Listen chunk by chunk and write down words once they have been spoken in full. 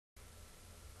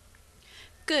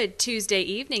Good Tuesday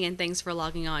evening, and thanks for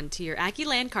logging on to your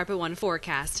AccuLand Carpet One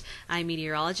forecast. I'm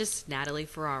meteorologist Natalie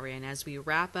Ferrari, and as we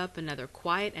wrap up another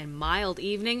quiet and mild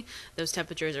evening, those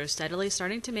temperatures are steadily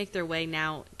starting to make their way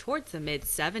now towards the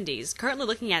mid-70s. Currently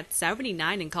looking at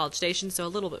 79 in College Station, so a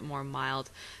little bit more mild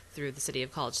through the city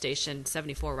of College Station,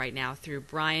 74 right now through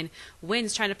Bryan.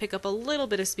 Winds trying to pick up a little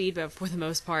bit of speed, but for the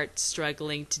most part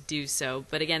struggling to do so.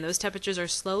 But again, those temperatures are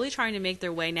slowly trying to make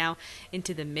their way now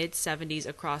into the mid-70s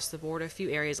across the board. A few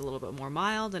areas a little bit more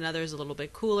mild and others a little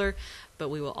bit cooler, but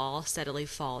we will all steadily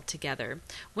fall together.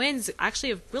 Winds actually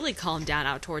have really calmed down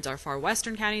out towards our far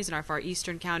western counties and our far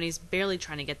eastern counties, barely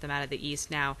trying to get them out of the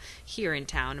east now here in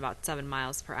town, about 7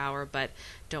 miles per hour, but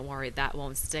don't worry, that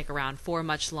won't stick around for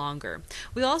much longer.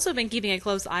 We've also been keeping a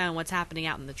close eye on what's happening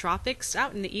out in the tropics.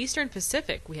 Out in the eastern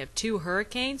Pacific, we have two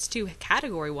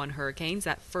Category 1 hurricanes.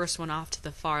 That first one off to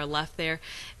the far left there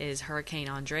is Hurricane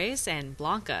Andres, and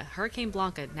Hurricane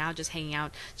Blanca, now just hanging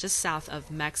out just south of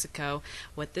Mexico.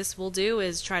 What this will do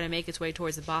is try to make its way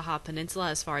towards the Baja Peninsula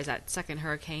as far as that second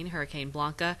Hurricane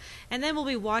Blanca, and then we'll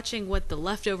be watching what the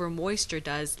leftover moisture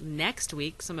does next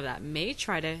week. Some of that may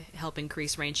try to help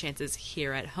increase rain chances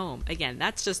here at home. Again,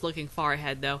 that's just looking far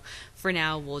ahead though. For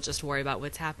now, we'll just worry about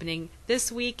what's happening this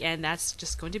week, and that's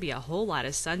just going to be a whole lot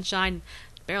of sunshine.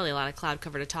 Barely a lot of cloud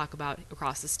cover to talk about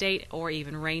across the state, or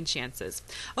even rain chances.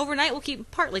 Overnight, we'll keep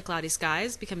partly cloudy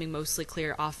skies, becoming mostly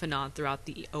clear off and on throughout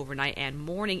the overnight and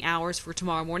morning hours for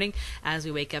tomorrow morning as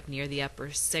we wake up near the upper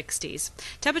 60s.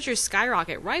 Temperatures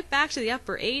skyrocket right back to the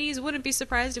upper 80s. Wouldn't be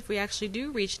surprised if we actually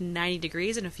do reach 90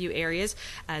 degrees in a few areas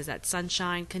as that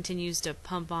sunshine continues to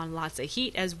pump on lots of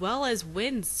heat, as well as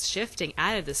winds shifting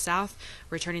out of the south,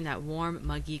 returning that warm,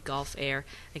 muggy Gulf air,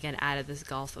 again out of the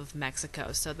Gulf of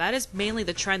Mexico. So that is mainly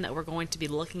the trend that we're going to be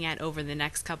looking at over the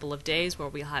next couple of days, where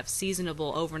we'll have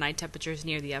seasonable overnight temperatures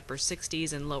near the upper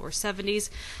 60s and lower 70s.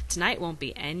 Tonight won't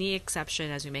be any exception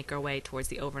as we make our way towards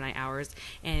the overnight hours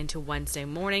and into Wednesday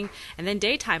morning. And then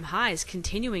daytime highs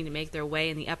continuing to make their way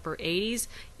in the upper 80s,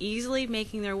 easily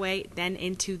making their way then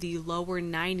into the lower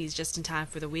 90s just in time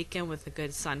for the weekend with a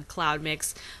good sun-cloud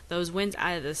mix. Those winds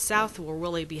out of the south will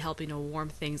really be helping to warm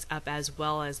things up, as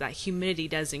well as that humidity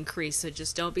does increase. So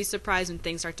just don't be surprised when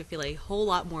things start to feel a whole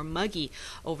lot more muggy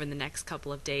over the next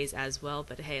couple of days as well.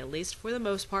 But hey, at least for the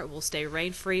most part, we'll stay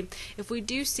rain-free. If we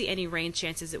do see any rain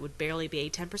chances, it would barely be a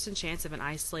 10% chance of an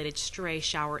isolated stray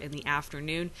shower in the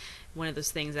afternoon. One of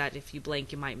those things that if you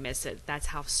blink, you might miss it. That's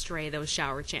how stray those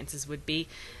shower chances would be.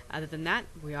 Other than that,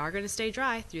 we are going to stay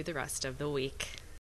dry through the rest of the week.